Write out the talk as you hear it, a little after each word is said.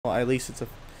Well, at least it's a.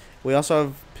 We also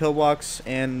have pillbox,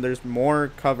 and there's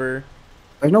more cover.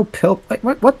 There's no pill. Like,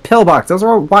 what pillbox? Those are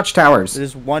all watchtowers.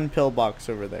 There's one pillbox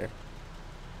over there.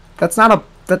 That's not a.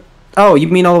 That. Oh, you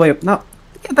mean all the way up? No,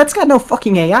 yeah, that's got no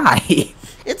fucking AI.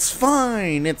 It's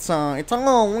fine. It's all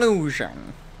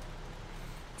illusion.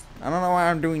 I don't know why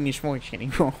I'm doing this voice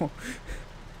anymore.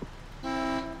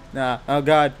 Nah. Oh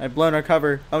god, I've blown our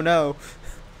cover. Oh no.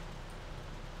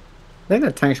 I think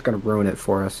that tank's gonna ruin it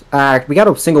for us. We got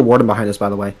a single warden behind us, by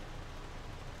the way.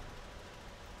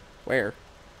 Where?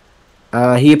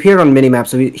 He appeared on minimap,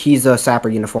 so he's a sapper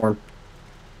uniform.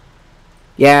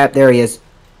 Yeah, there he is.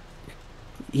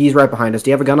 He's right behind us. Do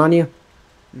you have a gun on you?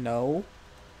 No.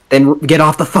 Then get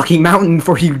off the fucking mountain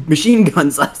before he machine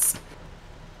guns us.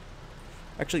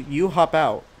 Actually, you hop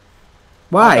out.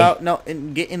 Why? Hop out. No,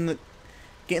 and get in the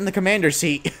commander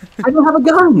seat. I don't have a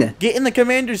gun. Get in the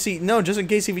commander seat. No, just in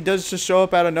case if he does just show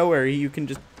up out of nowhere, you can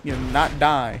just, not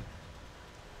die.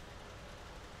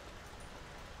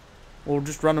 We'll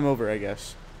just run him over, I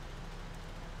guess.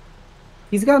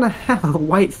 He's gonna have a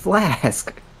white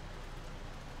flask.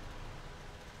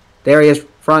 There he is,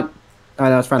 front. Oh,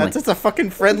 no, it's friendly. That's just a fucking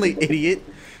friendly idiot.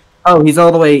 Oh, he's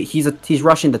all the way. He's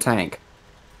rushing the tank.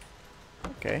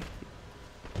 Okay.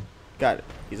 Got it.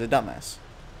 He's a dumbass.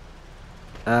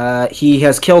 He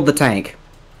has killed the tank.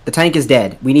 The tank is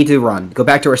dead. We need to run. Go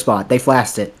back to our spot. They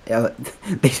flashed it.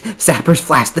 Sappers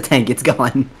flashed the tank. It's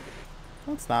gone.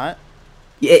 No, it's not.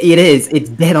 It is. It's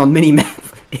dead on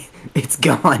minimap. It's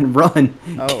gone. Run.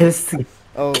 Oh. Kiss.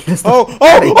 Oh. Kiss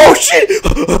Oh shit!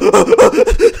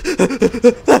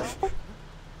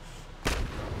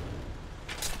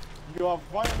 You have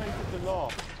violated the law.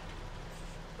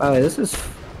 By the way, this is.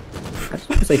 I just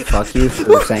want to say fuck you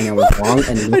for saying I was wrong.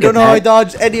 And I don't know how I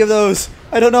dodged any of those.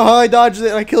 I don't know how I dodged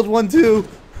it. I killed one too.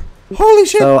 Holy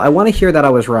shit! So I want to hear that I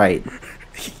was right.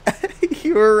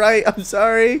 You were right. I'm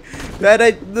sorry.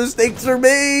 Mistakes are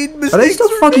made. Mistakes Are they still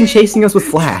fucking made. chasing us with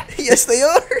flash? Yes, they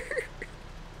are.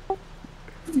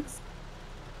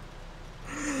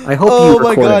 I hope Oh you my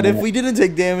recorded god! that. If we didn't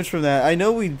take damage from that, I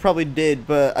know we probably did,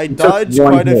 but I You took dodged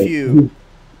one quite a hit. few.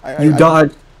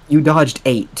 You dodged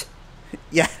 8.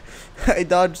 Yeah, I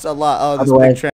dodged a lot. Oh, this By the way, big